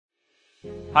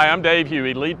Hi, I'm Dave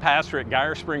Hughey, lead pastor at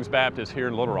Geyer Springs Baptist here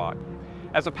in Little Rock.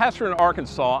 As a pastor in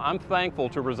Arkansas, I'm thankful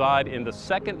to reside in the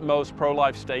second most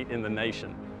pro-life state in the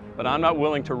nation, but I'm not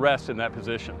willing to rest in that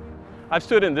position. I've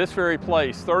stood in this very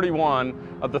place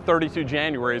 31 of the 32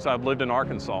 Januaries I've lived in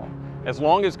Arkansas. As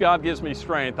long as God gives me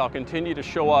strength, I'll continue to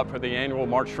show up for the annual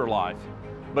March for Life.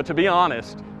 But to be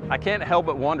honest, I can't help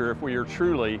but wonder if we are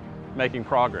truly making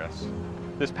progress.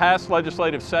 This past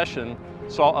legislative session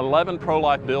saw 11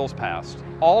 pro-life bills passed.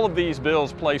 All of these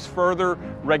bills place further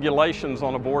regulations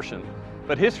on abortion.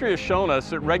 But history has shown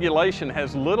us that regulation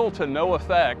has little to no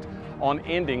effect on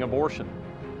ending abortion.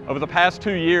 Over the past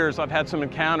 2 years, I've had some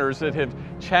encounters that have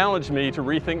challenged me to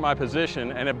rethink my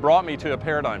position and have brought me to a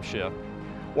paradigm shift.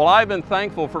 While I've been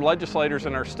thankful for legislators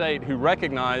in our state who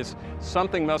recognize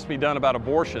something must be done about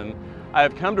abortion, I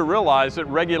have come to realize that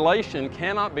regulation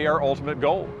cannot be our ultimate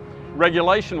goal.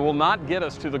 Regulation will not get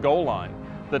us to the goal line.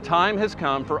 The time has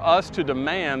come for us to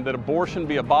demand that abortion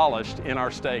be abolished in our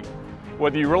state.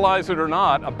 Whether you realize it or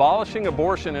not, abolishing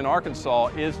abortion in Arkansas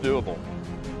is doable.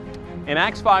 In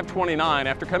Acts 5:29,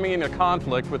 after coming into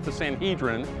conflict with the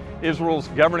Sanhedrin, Israel's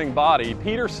governing body,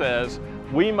 Peter says,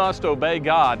 "We must obey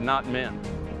God, not men."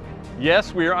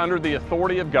 Yes, we are under the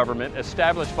authority of government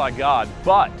established by God,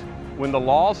 but when the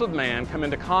laws of man come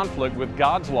into conflict with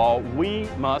God's law, we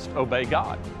must obey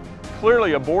God.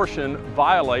 Clearly, abortion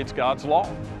violates God's law.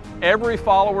 Every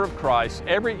follower of Christ,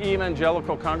 every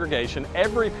evangelical congregation,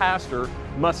 every pastor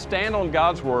must stand on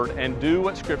God's word and do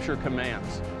what Scripture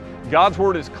commands. God's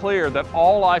word is clear that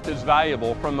all life is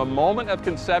valuable from the moment of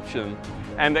conception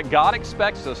and that God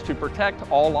expects us to protect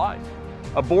all life.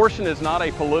 Abortion is not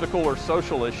a political or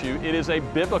social issue, it is a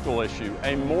biblical issue,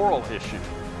 a moral issue.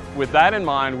 With that in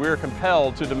mind, we are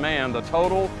compelled to demand the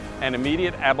total and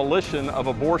immediate abolition of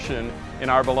abortion in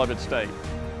our beloved state.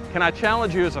 Can I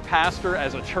challenge you as a pastor,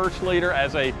 as a church leader,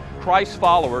 as a Christ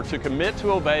follower to commit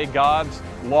to obey God's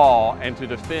law and to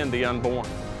defend the unborn,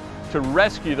 to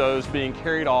rescue those being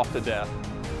carried off to death?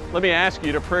 Let me ask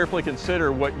you to prayerfully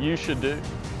consider what you should do.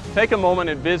 Take a moment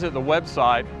and visit the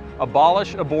website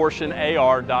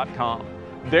abolishabortionar.com.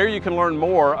 There you can learn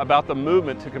more about the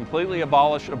movement to completely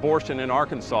abolish abortion in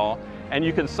Arkansas, and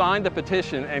you can sign the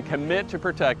petition and commit to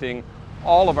protecting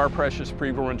all of our precious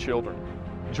preborn children.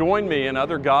 Join me and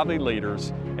other godly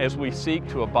leaders as we seek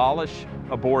to abolish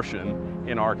abortion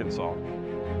in Arkansas.